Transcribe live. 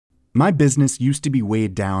My business used to be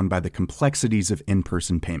weighed down by the complexities of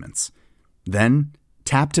in-person payments. Then,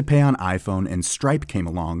 Tap to Pay on iPhone and Stripe came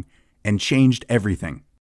along and changed everything.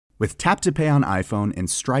 With Tap to Pay on iPhone and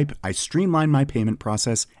Stripe, I streamlined my payment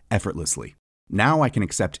process effortlessly. Now I can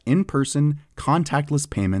accept in-person, contactless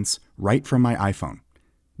payments right from my iPhone.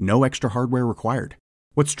 No extra hardware required.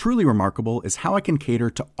 What's truly remarkable is how I can cater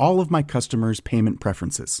to all of my customers' payment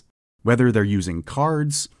preferences. Whether they're using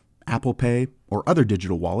cards, Apple Pay, or other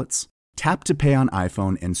digital wallets, Tap to Pay on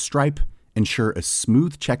iPhone and Stripe ensure a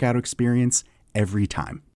smooth checkout experience every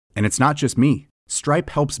time. And it's not just me.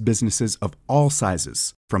 Stripe helps businesses of all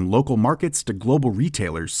sizes, from local markets to global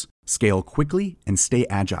retailers, scale quickly and stay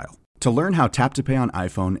agile. To learn how Tap to Pay on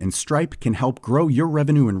iPhone and Stripe can help grow your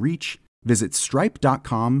revenue and reach, visit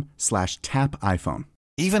stripe.com/tapiphone.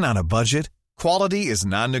 Even on a budget, quality is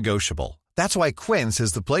non-negotiable. That's why Quince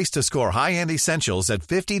is the place to score high-end essentials at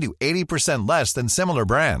 50 to 80% less than similar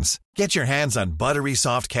brands. Get your hands on buttery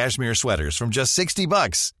soft cashmere sweaters from just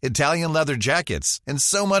 $60, Italian leather jackets, and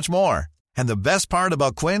so much more. And the best part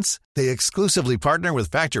about Quince, they exclusively partner with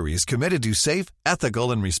factories committed to safe,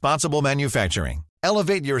 ethical, and responsible manufacturing.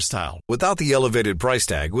 Elevate your style without the elevated price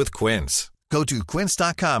tag with Quince. Go to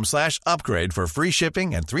quince.com/upgrade for free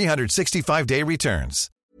shipping and 365-day returns.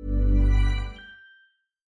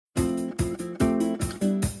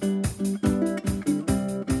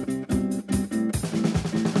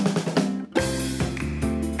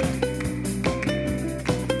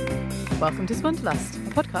 Welcome to Sponderlust,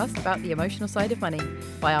 a podcast about the emotional side of money,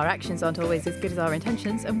 why our actions aren't always as good as our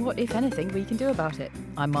intentions, and what, if anything, we can do about it.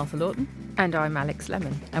 I'm Martha Lawton. And I'm Alex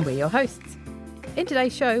Lemon. And we're your hosts. In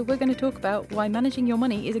today's show, we're going to talk about why managing your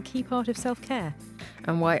money is a key part of self-care.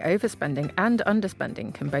 And why overspending and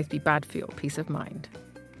underspending can both be bad for your peace of mind.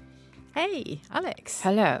 Hey, Alex.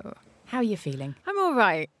 Hello. How are you feeling? I'm all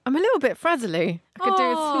right. I'm a little bit frazzly. I could do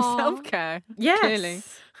with some self-care. Yes. Clearly.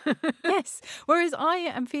 Yes. Whereas I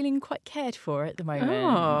am feeling quite cared for at the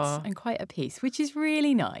moment and quite at peace, which is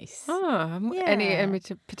really nice. Any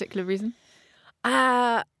particular reason?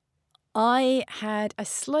 I had a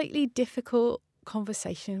slightly difficult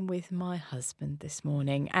conversation with my husband this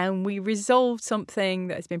morning, and we resolved something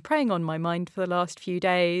that has been preying on my mind for the last few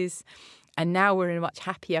days, and now we're in a much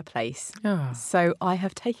happier place. So I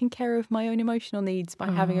have taken care of my own emotional needs by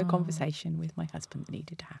having a conversation with my husband that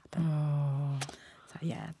needed to happen. So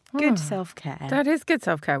yeah, good self-care. That is good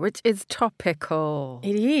self-care, which is topical.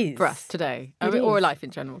 It is. For us today. Or life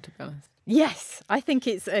in general, to be honest. Yes, I think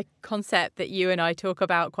it's a concept that you and I talk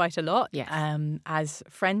about quite a lot. Yes. As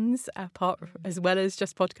friends, as well as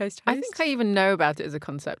just podcast hosts. I think I even know about it as a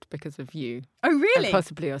concept because of you. Oh, really? And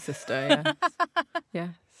possibly your sister, yes.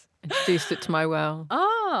 Yes. Introduced it to my world.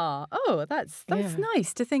 That's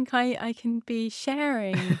nice to think I can be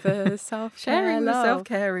sharing the Sharing the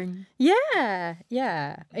self-caring. Yeah.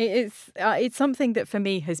 It's something that for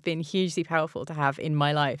me has been hugely powerful to have in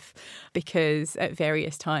my life, because at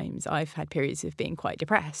various times I've had periods of being quite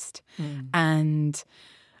depressed. And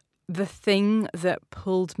the thing that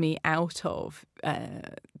pulled me out of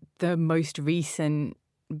the most recent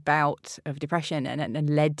bout of depression and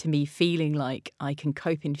led to me feeling like I can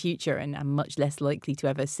cope in future and I'm much less likely to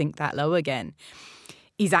ever sink that low again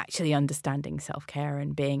is actually understanding self-care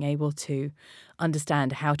and being able to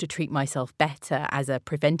understand how to treat myself better as a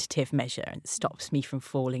preventative measure, and stops me from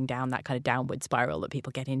falling down that kind of downward spiral that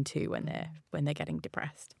people get into when they're getting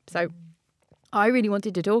depressed. So I really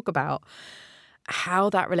wanted to talk about how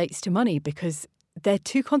that relates to money, because they're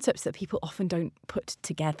two concepts that people often don't put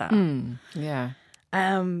together. Yeah.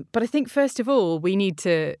 But I think, first of all, we need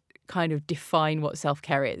to kind of define what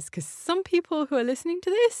self-care is, because some people who are listening to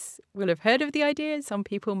this will have heard of the idea, some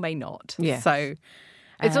people may not. Yeah. So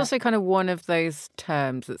it's also kind of one of those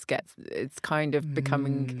terms it's kind of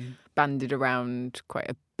becoming bandied around quite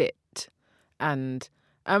a bit. And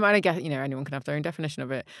I guess, anyone can have their own definition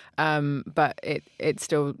of it. But it's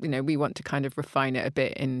still, we want to kind of refine it a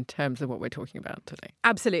bit in terms of what we're talking about today.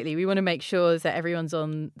 Absolutely. We want to make sure that everyone's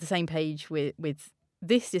on the same page with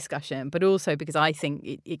this discussion, but also because I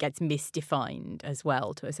think it gets misdefined as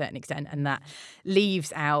well to a certain extent, and that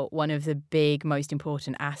leaves out one of the big, most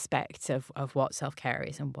important aspects of what self-care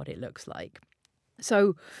is and what it looks like.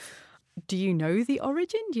 So do you know the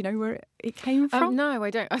origin? Do you know where it came from? No, I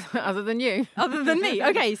don't, other than you. Other than me.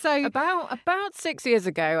 Okay, so About 6 years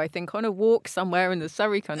ago, I think, on a walk somewhere in the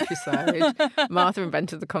Surrey countryside, Martha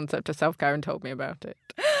invented the concept of self-care and told me about it,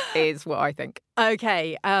 is what I think.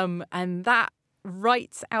 Okay, and that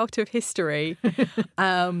writes out of history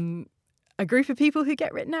a group of people who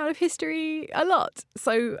get written out of history a lot.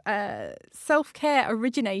 So self-care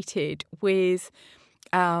originated with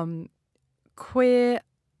queer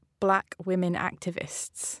Black women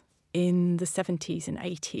activists in the 70s and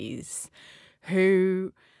 80s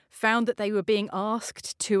who found that they were being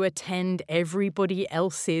asked to attend everybody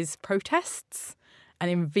else's protests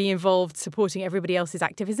and be involved supporting everybody else's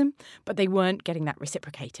activism, but they weren't getting that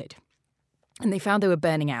reciprocated. And they found they were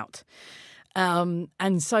burning out.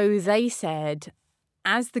 And so they said,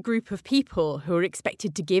 as the group of people who are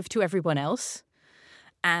expected to give to everyone else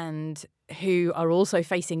and who are also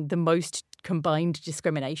facing the most combined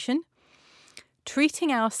discrimination,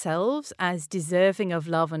 treating ourselves as deserving of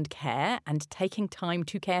love and care and taking time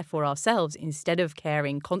to care for ourselves instead of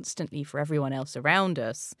caring constantly for everyone else around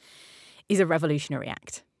us is a revolutionary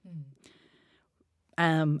act.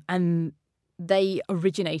 And they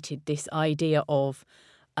originated this idea of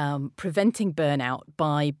preventing burnout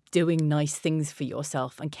by doing nice things for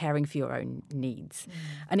yourself and caring for your own needs.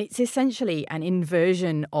 And it's essentially an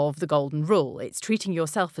inversion of the golden rule. It's treating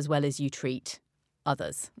yourself as well as you treat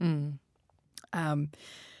others.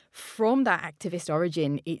 From that activist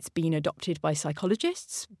origin, it's been adopted by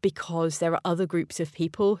psychologists because there are other groups of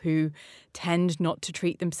people who tend not to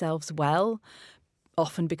treat themselves well,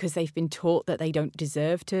 often because they've been taught that they don't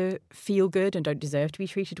deserve to feel good and don't deserve to be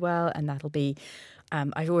treated well. And that'll be,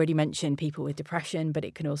 I've already mentioned people with depression, but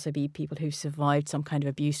it can also be people who've survived some kind of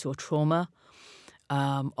abuse or trauma,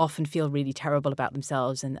 often feel really terrible about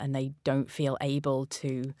themselves and they don't feel able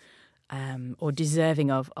to or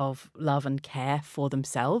deserving of love and care for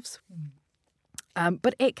themselves.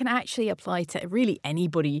 But it can actually apply to really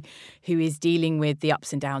anybody who is dealing with the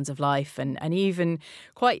ups and downs of life and even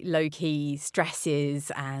quite low-key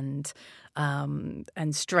stresses and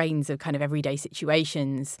strains of kind of everyday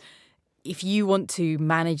situations. If you want to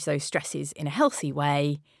manage those stresses in a healthy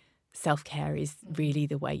way, self-care is really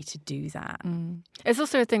the way to do that. It's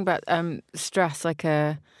also a thing about stress. I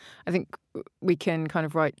think we can kind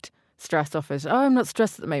of write stress off as, I'm not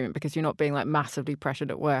stressed at the moment because you're not being like massively pressured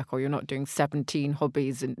at work or you're not doing 17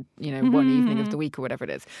 hobbies in, one evening of the week or whatever it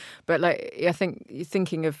is. But I think you're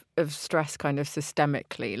thinking of stress kind of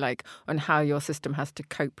systemically, like on how your system has to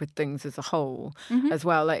cope with things as a whole as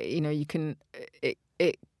well.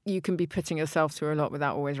 You can be putting yourself through a lot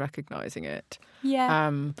without always recognising it.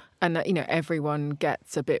 Yeah. And everyone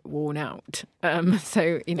gets a bit worn out.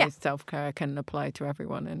 Self-care can apply to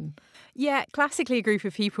everyone. And yeah, classically a group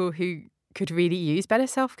of people who could really use better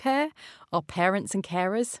self-care are parents and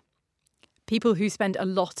carers. People who spend a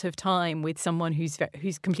lot of time with someone who's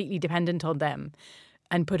completely dependent on them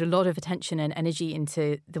and put a lot of attention and energy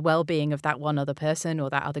into the well-being of that one other person or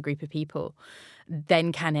that other group of people,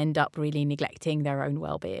 then can end up really neglecting their own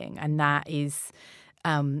well-being. And that is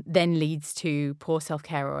then leads to poor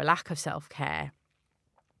self-care or a lack of self-care.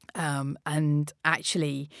 And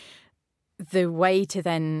actually, the way to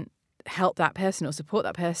then help that person or support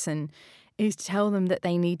that person is to tell them that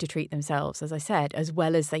they need to treat themselves, as I said, as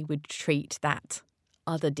well as they would treat that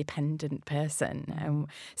other dependent person.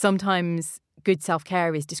 Sometimes good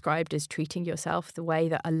self-care is described as treating yourself the way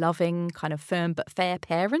that a loving, kind of firm but fair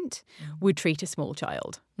parent would treat a small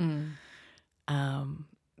child.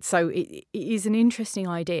 So it is an interesting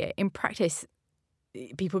idea. In practice,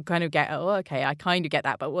 people kind of get, okay, I kind of get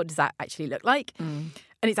that, but what does that actually look like? And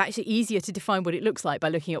it's actually easier to define what it looks like by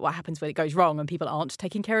looking at what happens when it goes wrong and people aren't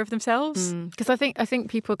taking care of themselves. Because I think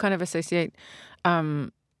people kind of associate,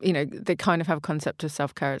 they kind of have a concept of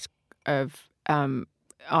self-care of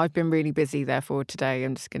I've been really busy, therefore today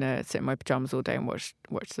I'm just going to sit in my pajamas all day and watch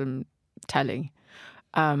some telly.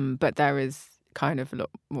 But there is kind of a lot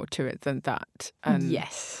more to it than that. And,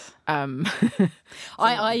 yes.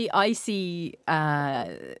 I see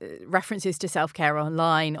references to self-care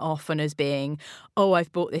online often as being,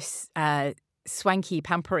 I've bought this swanky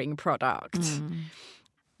pampering product.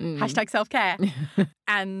 Hashtag self-care.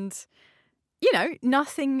 And,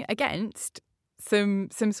 nothing against some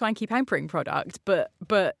swanky pampering product, but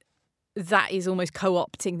that is almost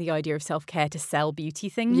co-opting the idea of self-care to sell beauty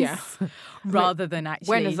things rather than actually...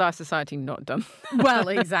 When has our society not done? Well,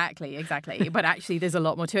 exactly. But actually there's a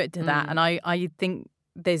lot more to it to that. And I think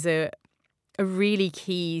there's a really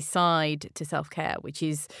key side to self-care, which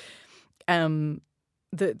is the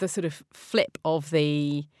sort of flip of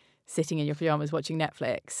the sitting in your pajamas watching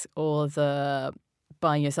Netflix or the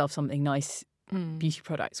buying yourself something nice beauty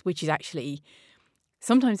products, which is actually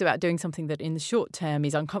sometimes about doing something that in the short term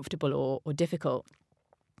is uncomfortable or difficult,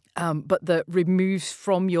 but that removes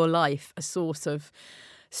from your life a source of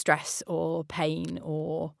stress or pain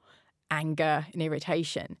or anger and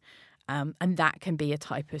irritation. And that can be a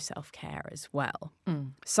type of self-care as well.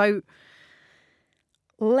 So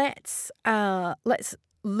let's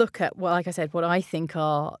look at, well, like I said, what I think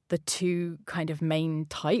are the two kind of main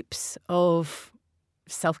types of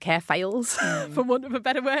self-care fails, for want of a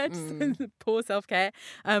better word, poor self-care.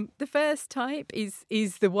 The first type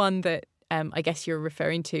is the one that I guess you're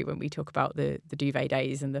referring to when we talk about the duvet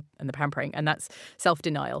days and the pampering, and that's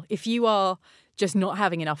self-denial. If you are just not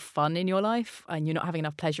having enough fun in your life and you're not having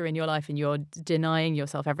enough pleasure in your life and you're denying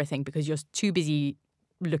yourself everything because you're too busy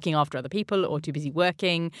looking after other people or too busy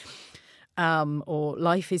working, or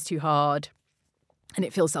life is too hard and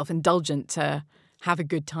it feels self-indulgent to have a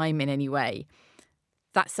good time in any way,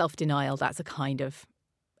 that's self-denial. That's a kind of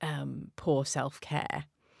poor self-care.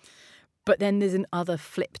 But then there's another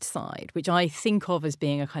flipped side, which I think of as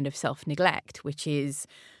being a kind of self-neglect, which is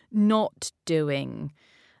not doing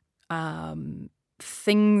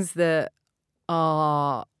things that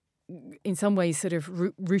are in some ways sort of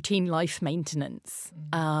routine life maintenance.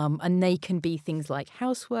 And they can be things like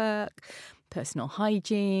housework, personal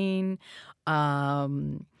hygiene,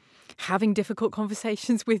 having difficult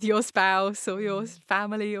conversations with your spouse or your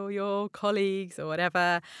family or your colleagues or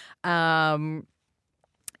whatever.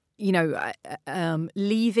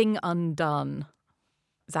 Leaving undone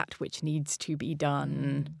that which needs to be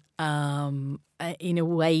done in a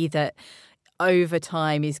way that over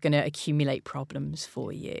time is going to accumulate problems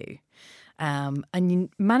for you. And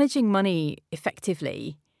managing money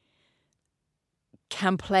effectively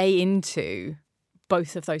can play into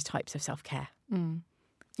both of those types of self-care.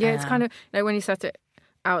 Yeah, it's kind of like when you set it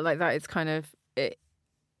out like that, it's kind of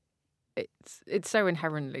it's so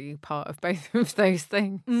inherently part of both of those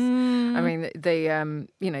things. I mean,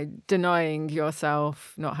 denying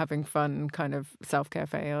yourself, not having fun, kind of self-care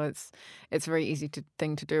fail. It's a very easy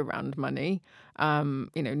thing to do around money.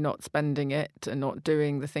 Not spending it and not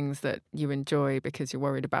doing the things that you enjoy because you're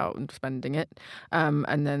worried about spending it,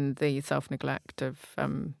 and then the self-neglect of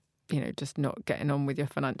just not getting on with your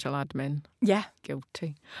financial admin. Yeah.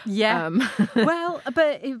 Guilty. Yeah. Well,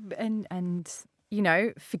 but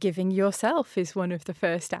forgiving yourself is one of the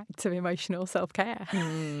first acts of emotional self-care,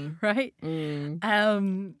 right?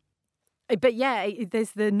 But yeah,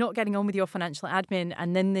 there's the not getting on with your financial admin,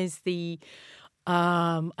 and then there's the,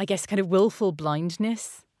 I guess, kind of willful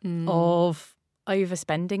blindness of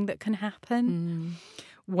overspending that can happen.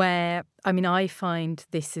 Where, I mean, I find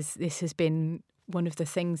this has been one of the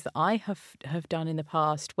things that I have done in the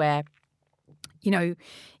past where,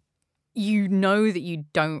 you know that you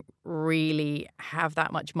don't really have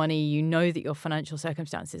that much money. You know that your financial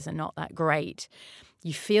circumstances are not that great.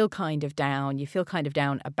 You feel kind of down. You feel kind of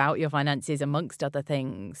down about your finances, amongst other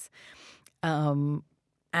things. And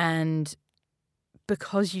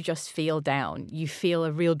because you just feel down, you feel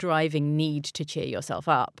a real driving need to cheer yourself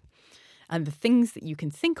up. And the things that you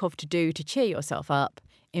can think of to do to cheer yourself up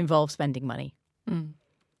involve spending money.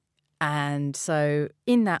 And so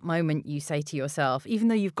in that moment, you say to yourself, even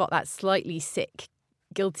though you've got that slightly sick,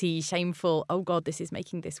 guilty, shameful, oh God, this is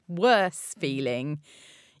making this worse feeling,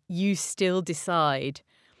 you still decide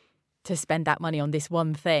to spend that money on this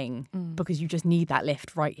one thing because you just need that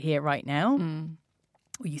lift right here, right now.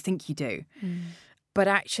 Or you think you do. But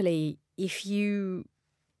actually, if you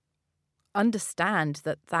understand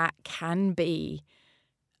that can be,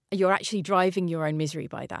 you're actually driving your own misery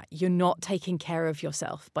by that. You're not taking care of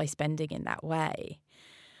yourself by spending in that way.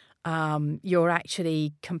 You're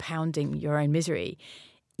actually compounding your own misery.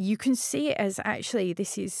 You can see it as actually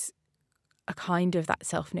this is a kind of that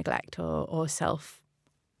self-neglect or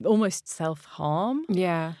almost self-harm.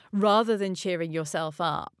 Yeah. Rather than cheering yourself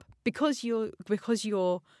up. Because you're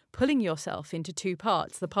pulling yourself into two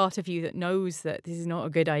parts, the part of you that knows that this is not a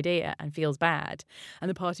good idea and feels bad, and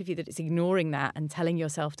the part of you that is ignoring that and telling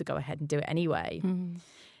yourself to go ahead and do it anyway.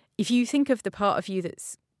 If you think of the part of you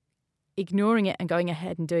that's ignoring it and going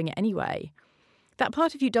ahead and doing it anyway, that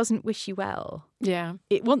part of you doesn't wish you well. Yeah.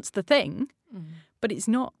 It wants the thing, but it's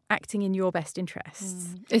not acting in your best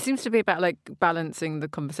interests. It seems to be about like balancing the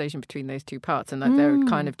conversation between those two parts, and that they're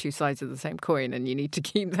kind of two sides of the same coin, and you need to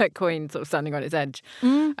keep that coin sort of standing on its edge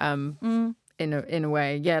in a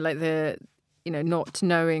way. Yeah, like the not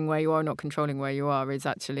knowing where you are, not controlling where you are is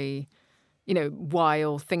actually,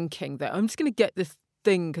 while thinking that I'm just going to get this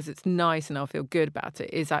thing because it's nice and I'll feel good about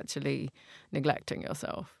it, is actually neglecting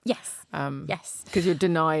yourself. Yes. Yes. Because you're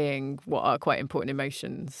denying what are quite important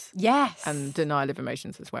emotions. Yes. And denial of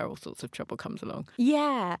emotions is where all sorts of trouble comes along.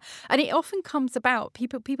 Yeah. And it often comes about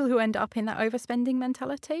people who end up in that overspending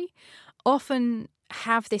mentality often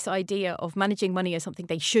have this idea of managing money as something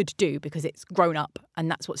they should do because it's grown up and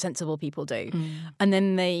that's what sensible people do. And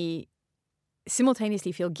then they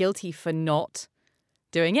simultaneously feel guilty for not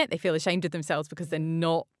doing it. They feel ashamed of themselves because they're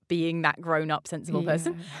not being that grown-up, sensible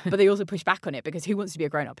person. But they also push back on it because who wants to be a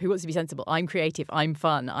grown-up? Who wants to be sensible? I'm creative. I'm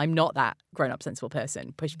fun. I'm not that grown-up, sensible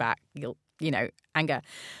person. Push back. anger.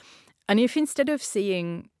 And if instead of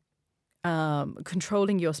seeing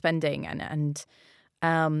controlling your spending and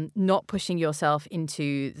not pushing yourself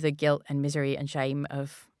into the guilt and misery and shame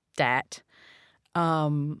of debt,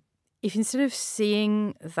 if instead of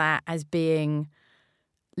seeing that as being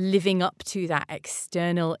living up to that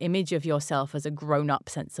external image of yourself as a grown-up,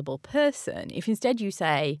 sensible person, if instead you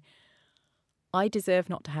say, I deserve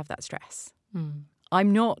not to have that stress.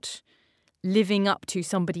 I'm not living up to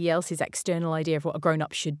somebody else's external idea of what a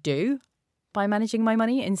grown-up should do by managing my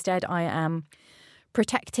money. Instead, I am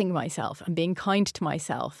protecting myself and being kind to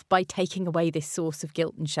myself by taking away this source of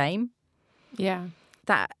guilt and shame. Yeah.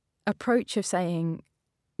 That approach of saying,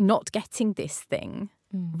 not getting this thing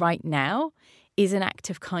right now is an act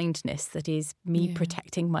of kindness that is me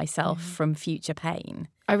protecting myself from future pain.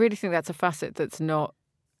 I really think that's a facet that's not,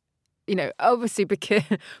 obviously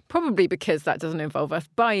probably because that doesn't involve us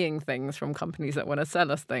buying things from companies that want to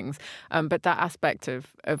sell us things. But that aspect of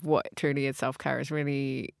what truly is self-care is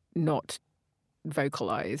really not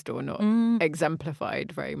vocalized or not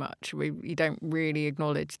exemplified very much. We don't really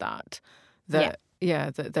acknowledge that that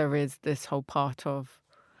there is this whole part of,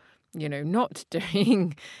 not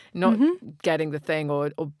getting the thing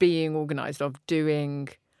or being organized, that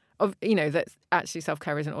actually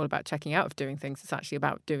self-care isn't all about checking out of doing things. It's actually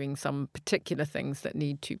about doing some particular things that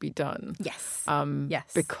need to be done. Yes.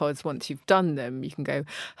 Yes. Because once you've done them, you can go,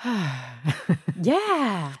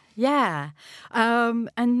 Yeah.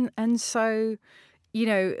 And so,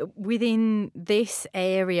 within this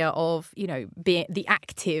area of, being the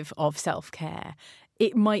active of self-care,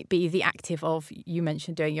 it might be the active of, you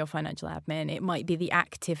mentioned doing your financial admin. It might be the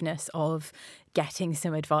activeness of getting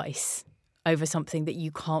some advice over something that you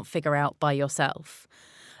can't figure out by yourself.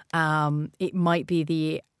 It might be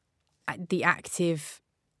the active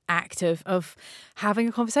act of having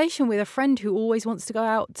a conversation with a friend who always wants to go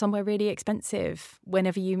out somewhere really expensive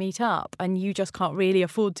whenever you meet up, and you just can't really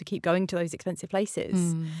afford to keep going to those expensive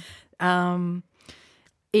places.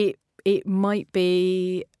 It might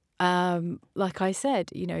be, like I said,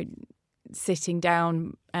 sitting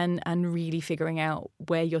down and really figuring out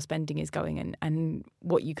where your spending is going and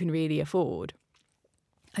what you can really afford,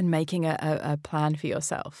 and making a plan for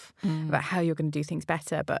yourself about how you're going to do things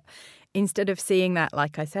better. But instead of seeing that,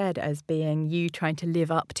 like I said, as being you trying to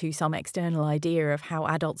live up to some external idea of how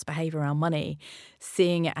adults behave around money,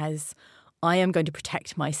 seeing it as, I am going to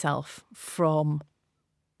protect myself from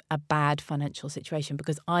a bad financial situation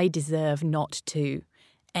because I deserve not to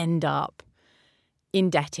end up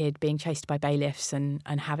indebted, being chased by bailiffs and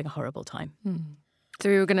having a horrible time. So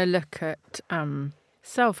we were going to look at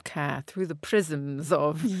self-care through the prisms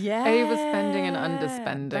of overspending and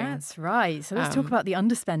underspending. That's right. So let's talk about the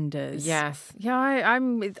underspenders. Yes. Yeah,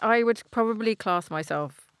 I would probably class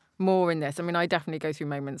myself more in this. I mean, I definitely go through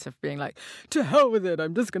moments of being like, to hell with it,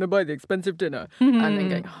 I'm just going to buy the expensive dinner. And then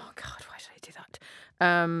going, oh God, why did I do that?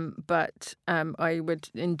 But I would,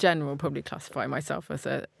 in general, probably classify myself as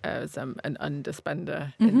an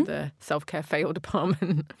underspender in the self-care fail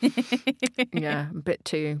department. Yeah, a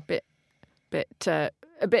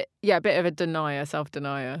bit of a denier,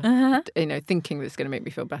 self-denier. Thinking that it's going to make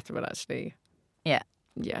me feel better, but actually, it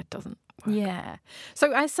doesn't work. Yeah.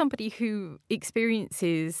 So, as somebody who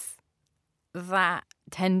experiences that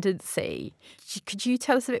tendency, could you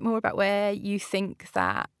tell us a bit more about where you think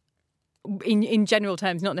that? In general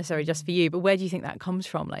terms, not necessarily just for you, but where do you think that comes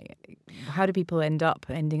from? Like, how do people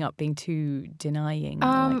ending up being too denying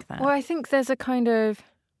like that? Well, I think there's a kind of,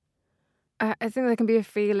 I think there can be a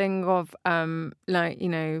feeling of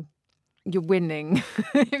you're winning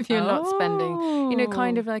if you're not spending.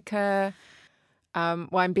 Kind of like a,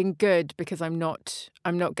 I'm being good because I'm not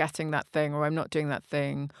getting that thing, or I'm not doing that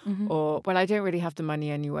thing, or I don't really have the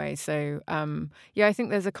money anyway. So I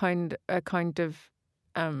think there's a kind of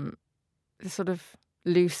sort of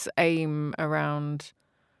loose aim around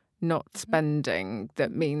not spending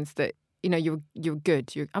that means that you're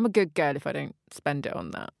good. I'm a good girl if I don't spend it on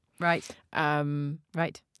that. Right.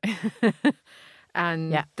 Right.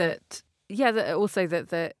 And that also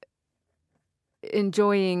that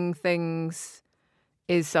enjoying things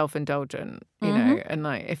is self-indulgent, know, and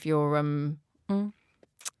like if you're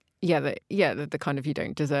the kind of, you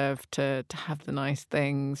don't deserve to have the nice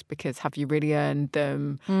things because have you really earned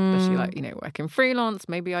them? Especially working freelance,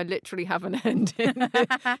 maybe I literally haven't earned it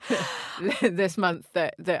this month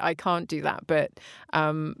that I can't do that. But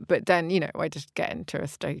then, I just get into a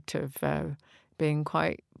state of being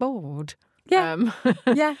quite bored. Yeah.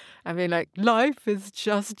 I mean, like, life is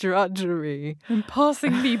just drudgery and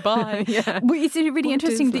passing me by. Yeah. Well, it's really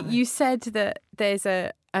interesting that you said that there's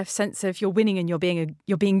a a sense of you're winning and you're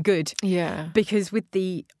being good. Yeah. Because with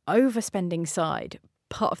the overspending side,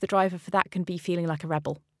 part of the driver for that can be feeling like a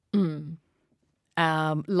rebel.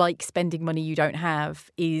 Like spending money you don't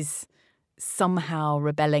have is somehow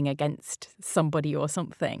rebelling against somebody or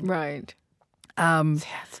something. Right. Um,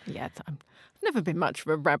 I've never been much of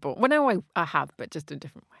a rebel. Well, no, I have, but just in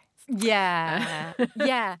different ways. Yeah,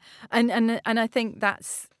 yeah, and I think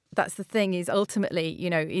that's the thing is ultimately,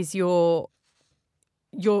 is you're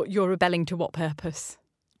rebelling to what purpose,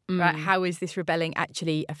 right? How is this rebelling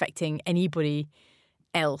actually affecting anybody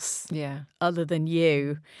else other than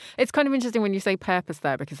you? It's kind of interesting when you say purpose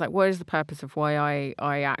there, because like, what is the purpose of why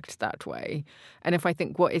I act that way? And if I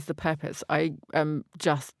think, what is the purpose? I am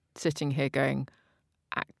just sitting here going,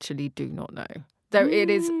 actually do not know. Though it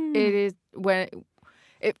is when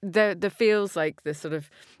there feels like this sort of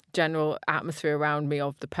general atmosphere around me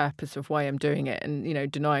of the purpose of why I'm doing it,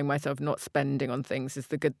 and denying myself, not spending on things is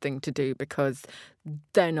the good thing to do because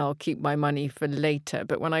then I'll keep my money for later.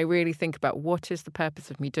 But when I really think about what is the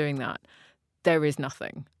purpose of me doing that, there is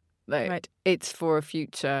nothing. Right. It's for a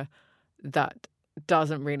future that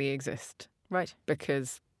doesn't really exist. Right.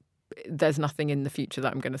 Because there's nothing in the future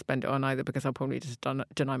that I'm going to spend it on either, because I'll probably just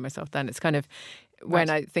deny myself then. It's kind of, when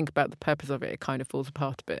I think about the purpose of it, it kind of falls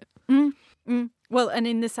apart a bit. Well, and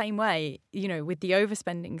in the same way, with the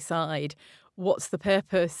overspending side, what's the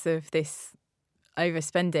purpose of this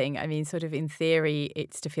overspending? I mean, sort of in theory,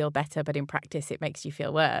 it's to feel better, but in practice, it makes you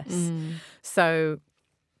feel worse. So,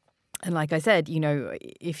 and like I said,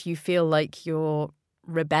 if you feel like you're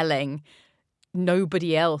rebelling,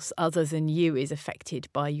 nobody else other than you is affected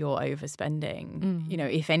by your overspending.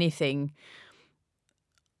 If anything,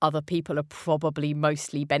 other people are probably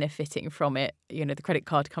mostly benefiting from it. The credit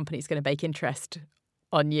card company is going to make interest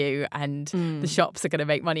on you, and the shops are going to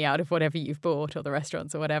make money out of whatever you've bought, or the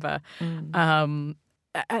restaurants or whatever. And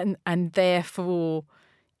therefore,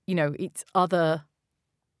 it's other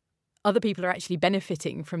people are actually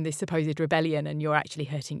benefiting from this supposed rebellion, and you're actually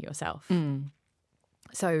hurting yourself.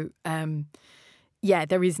 So,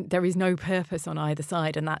 there is no purpose on either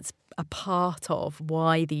side, and that's a part of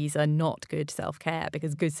why these are not good self-care,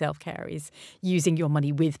 because good self-care is using your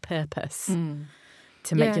money with purpose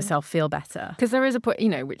to make yourself feel better. Because there is a point,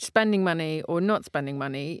 which spending money or not spending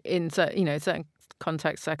money in certain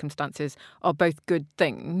contexts, circumstances are both good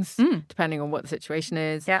things, depending on what the situation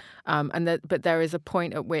is. Yeah. But there is a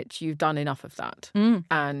point at which you've done enough of that,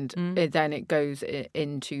 and then it goes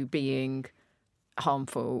into being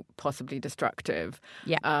harmful, possibly destructive,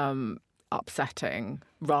 upsetting,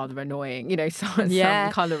 rather annoying, some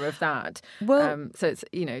colour of that. Well, so it's,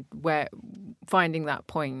 where finding that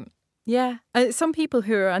point. Yeah. Some people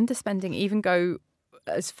who are underspending even go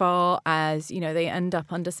as far as, they end up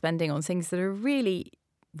underspending on things that are really,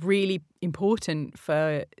 really important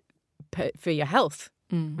for your health.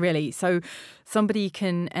 Really. So somebody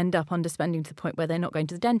can end up underspending to the point where they're not going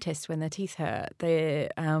to the dentist when their teeth hurt. They're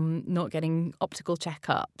not getting optical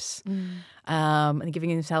checkups, and giving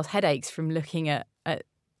themselves headaches from looking at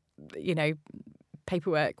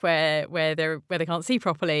paperwork where they can't see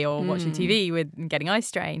properly, or watching TV and getting eye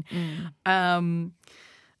strain. And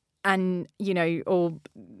or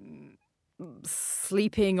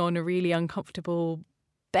sleeping on a really uncomfortable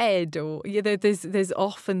bed, or there's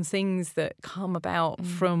often things that come about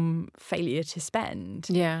from failure to spend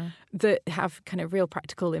that have kind of real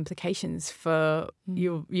practical implications for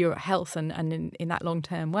your health and in that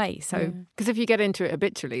long-term way. So because if you get into it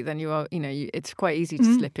habitually, then you are it's quite easy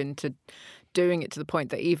to slip into doing it to the point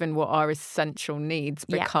that even what are essential needs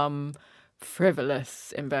become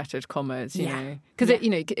frivolous, inverted commas, because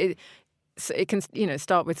it can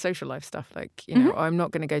start with social life stuff, like I'm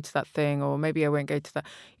not going to go to that thing, or maybe I won't go to that,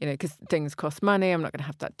 because things cost money. I'm not going to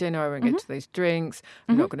have that dinner. I won't go to those drinks.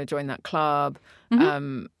 I'm not going to join that club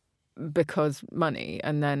because money.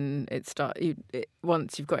 And then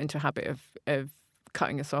once you've got into a habit of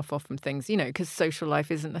cutting yourself off from things, because social life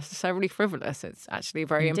isn't necessarily frivolous. It's actually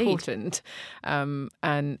very important. And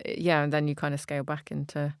then you kind of scale back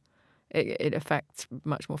into it affects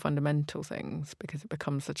much more fundamental things because it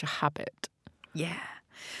becomes such a habit. Yeah.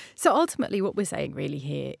 So ultimately what we're saying really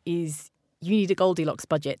here is you need a Goldilocks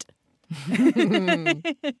budget.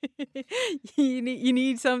 You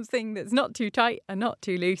need something that's not too tight and not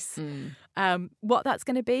too loose. What that's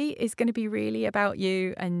going to be is going to be really about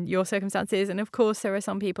you and your circumstances. And of course, there are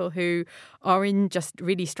some people who are in just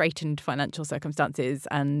really straitened financial circumstances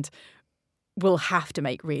and will have to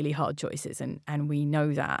make really hard choices. And we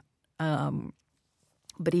know that.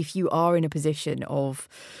 But if you are in a position of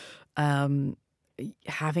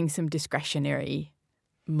having some discretionary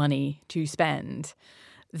money to spend,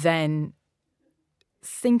 then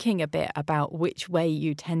thinking a bit about which way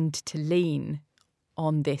you tend to lean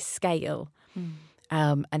on this scale,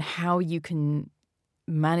 and how you can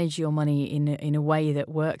manage your money in a way that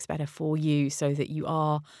works better for you, so that you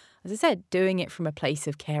are, as I said, doing it from a place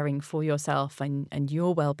of caring for yourself and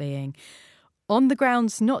your well-being, on the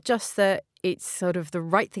grounds not just that it's sort of the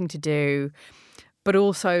right thing to do, but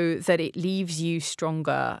also that it leaves you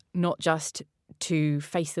stronger, not just to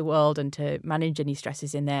face the world and to manage any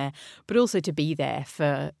stresses in there, but also to be there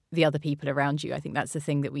for the other people around you. I think that's the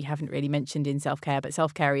thing that we haven't really mentioned in self-care, but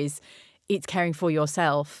self-care it's caring for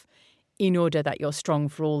yourself in order that you're strong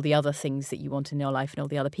for all the other things that you want in your life and all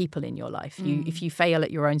the other people in your life. If you fail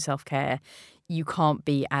at your own self-care, you can't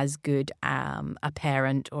be as good a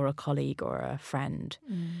parent or a colleague or a friend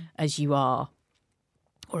as you are,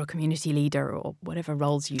 or a community leader, or whatever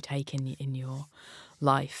roles you take in your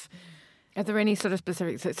life. Are there any sort of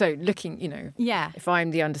specific... So looking, if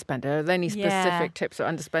I'm the underspender, are there any specific tips for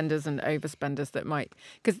underspenders and overspenders that might...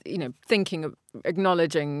 Because, thinking of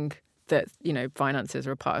acknowledging that, finances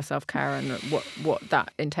are a part of self-care and what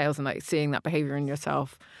that entails, and like seeing that behaviour in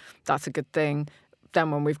yourself, that's a good thing. Then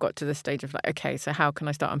when we've got to the stage of like, okay, so how can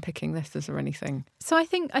I start unpicking this? Is there anything? So I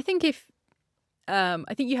think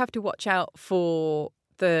you have to watch out for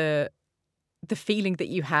the feeling that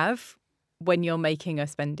you have when you're making a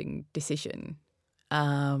spending decision.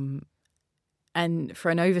 And for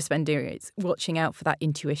an overspender, it's watching out for that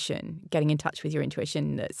intuition, getting in touch with your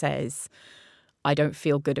intuition that says, I don't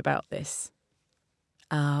feel good about this.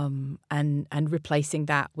 And replacing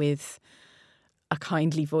that with a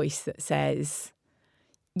kindly voice that says,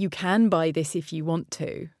 you can buy this if you want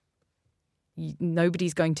to.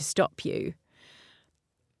 Nobody's going to stop you.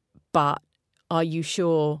 But are you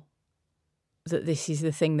sure that this is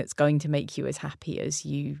the thing that's going to make you as happy as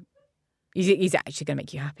you... Is actually going to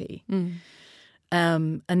make you happy?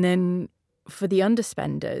 And then for the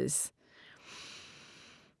underspenders,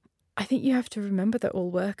 I think you have to remember that all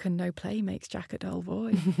work and no play makes Jack a dull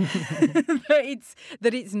boy.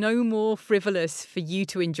 that it's no more frivolous for you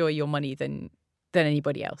to enjoy your money than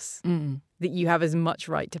anybody else. That you have as much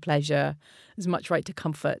right to pleasure, as much right to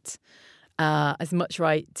comfort, as much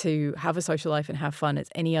right to have a social life and have fun as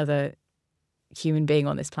any other human being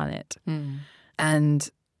on this planet. And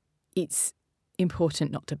it's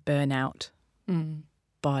important not to burn out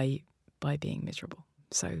by being miserable.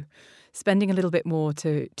 So spending a little bit more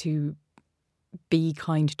to be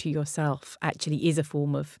kind to yourself actually is a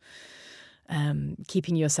form of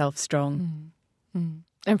keeping yourself strong.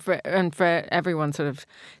 And for everyone sort of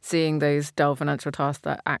seeing those dull financial tasks,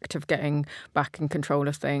 that act of getting back in control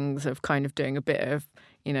of things, of kind of doing a bit of,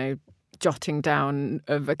 jotting down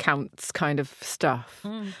of accounts kind of stuff,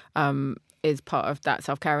 is part of that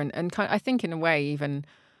self-care. And kind of, I think in a way even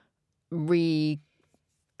rebranding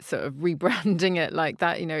it like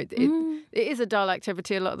that, it is a dull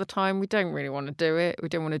activity a lot of the time. We don't really want to do it. We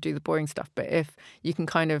don't want to do the boring stuff. But if you can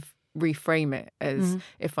kind of reframe it as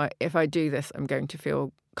if I do this, I'm going to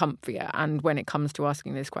feel comfier. And when it comes to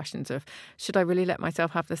asking those questions of, should I really let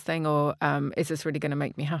myself have this thing, or is this really going to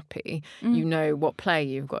make me happy? You know what play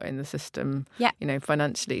you've got in the system,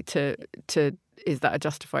 financially to is that a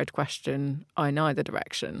justified question in either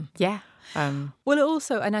direction? Yeah. Well,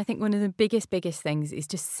 also, and I think one of the biggest things is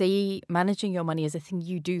to see managing your money as a thing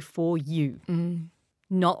you do for you.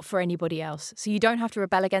 Not for anybody else. So you don't have to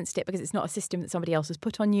rebel against it because it's not a system that somebody else has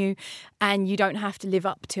put on you, and you don't have to live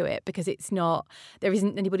up to it because there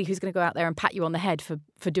isn't anybody who's going to go out there and pat you on the head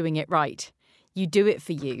for doing it right. You do it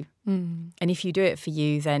for you. And if you do it for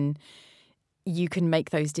you, then you can make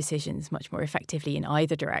those decisions much more effectively in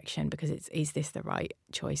either direction, because is this the right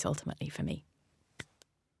choice ultimately for me?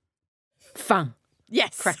 Fun.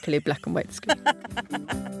 Yes. Crackly black and white screen.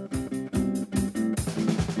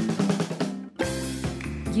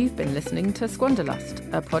 You've been listening to Squanderlust,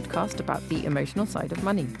 a podcast about the emotional side of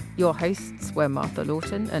money. Your hosts were Martha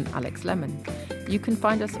Lawton and Alex Lemon. You can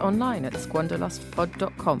find us online at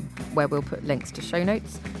squanderlustpod.com, where we'll put links to show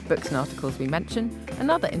notes, books and articles we mention, and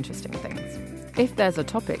other interesting things. If there's a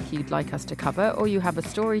topic you'd like us to cover, or you have a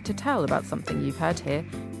story to tell about something you've heard here,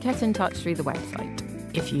 get in touch through the website.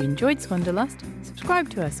 If you enjoyed Squanderlust, subscribe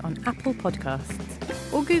to us on Apple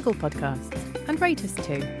Podcasts or Google Podcasts, and rate us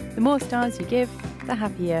too. The more stars you give, the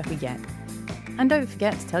happier we get. And don't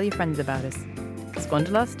forget to tell your friends about us.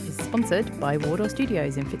 Squanderlust is sponsored by Wardour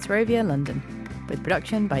Studios in Fitzrovia, London, with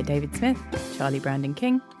production by David Smith, Charlie Brandon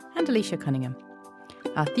King, and Alicia Cunningham.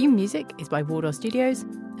 Our theme music is by Wardour Studios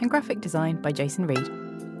and graphic design by Jason Reed.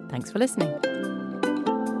 Thanks for listening.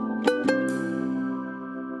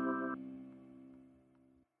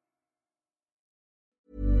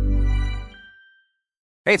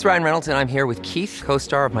 Hey, it's Ryan Reynolds, and I'm here with Keith,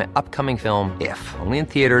 co-star of my upcoming film, If, only in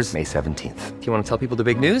theaters May 17th. Do you want to tell people the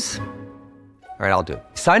big news? All right, I'll do it.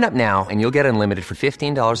 Sign up now and you'll get unlimited for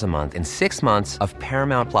 $15 a month and 6 months of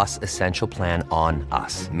Paramount Plus Essential Plan on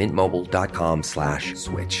us.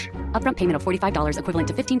 MintMobile.com/switch. Upfront payment of $45 equivalent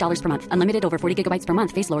to $15 per month. Unlimited over 40 gigabytes per month.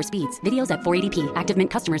 Face lower speeds. Videos at 480p. Active Mint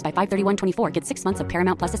customers by 531.24 get 6 months of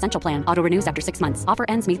Paramount Plus Essential Plan. Auto renews after 6 months. Offer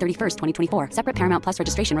ends May 31st, 2024. Separate Paramount Plus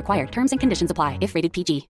registration required. Terms and conditions apply if rated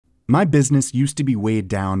PG. My business used to be weighed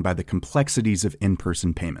down by the complexities of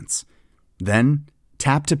in-person payments. Then,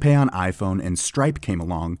 Tap to Pay on iPhone and Stripe came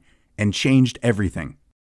along and changed everything.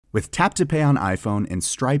 With Tap to Pay on iPhone and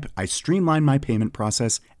Stripe, I streamlined my payment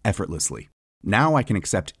process effortlessly. Now I can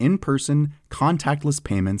accept in-person, contactless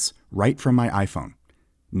payments right from my iPhone.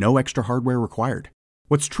 No extra hardware required.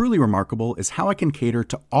 What's truly remarkable is how I can cater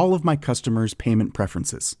to all of my customers' payment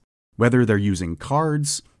preferences. Whether they're using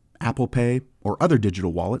cards, Apple Pay, or other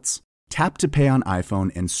digital wallets, Tap to Pay on iPhone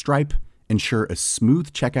and Stripe ensure a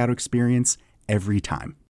smooth checkout experience every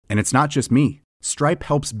time. And it's not just me. Stripe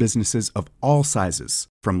helps businesses of all sizes,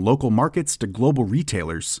 from local markets to global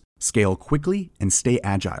retailers, scale quickly and stay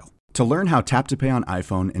agile. To learn how Tap to Pay on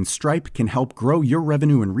iPhone and Stripe can help grow your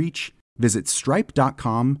revenue and reach, visit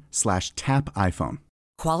stripe.com/tapiphone.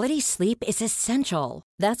 Quality sleep is essential.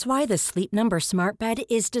 That's why the Sleep Number Smart Bed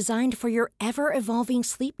is designed for your ever-evolving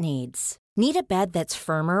sleep needs. Need a bed that's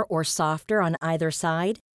firmer or softer on either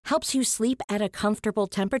side? Helps you sleep at a comfortable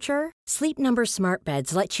temperature? Sleep Number Smart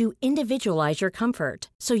Beds let you individualize your comfort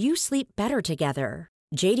so you sleep better together.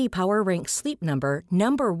 J.D. Power ranks Sleep Number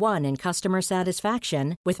number 1 in customer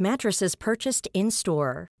satisfaction with mattresses purchased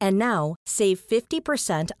in-store. And now, save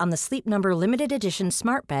 50% on the Sleep Number Limited Edition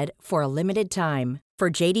Smart Bed for a limited time. For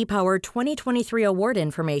J.D. Power 2023 award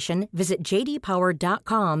information, visit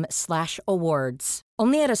jdpower.com/awards.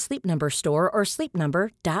 Only at a Sleep Number store or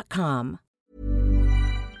sleepnumber.com.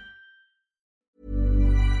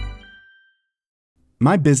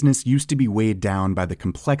 My business used to be weighed down by the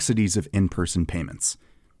complexities of in-person payments.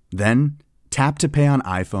 Then, Tap to Pay on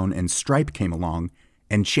iPhone and Stripe came along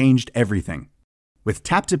and changed everything. With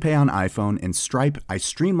Tap to Pay on iPhone and Stripe, I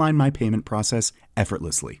streamlined my payment process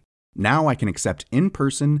effortlessly. Now I can accept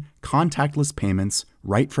in-person, contactless payments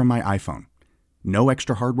right from my iPhone. No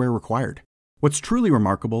extra hardware required. What's truly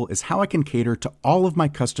remarkable is how I can cater to all of my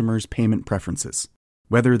customers' payment preferences.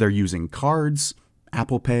 Whether they're using cards,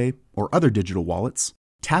 Apple Pay, or other digital wallets,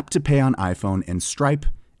 Tap to Pay on iPhone and Stripe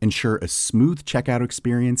ensure a smooth checkout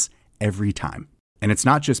experience every time. And it's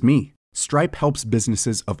not just me. Stripe helps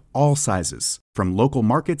businesses of all sizes, from local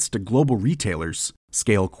markets to global retailers,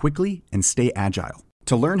 scale quickly and stay agile.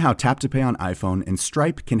 To learn how Tap to Pay on iPhone and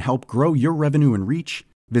Stripe can help grow your revenue and reach,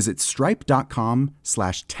 visit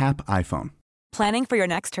stripe.com/tapiphone. Planning for your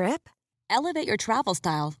next trip? Elevate your travel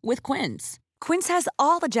style with Quince. Quince has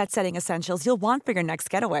all the jet-setting essentials you'll want for your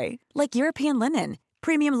next getaway, like European linen,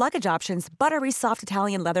 premium luggage options, buttery soft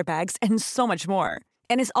Italian leather bags, and so much more.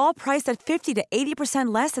 And is all priced at 50 to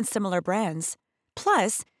 80% less than similar brands.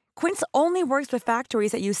 Plus, Quince only works with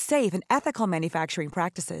factories that use safe and ethical manufacturing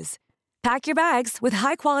practices. Pack your bags with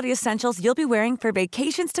high-quality essentials you'll be wearing for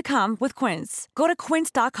vacations to come with Quince. Go to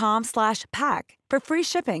quince.com/pack for free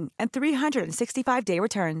shipping and 365-day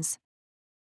returns.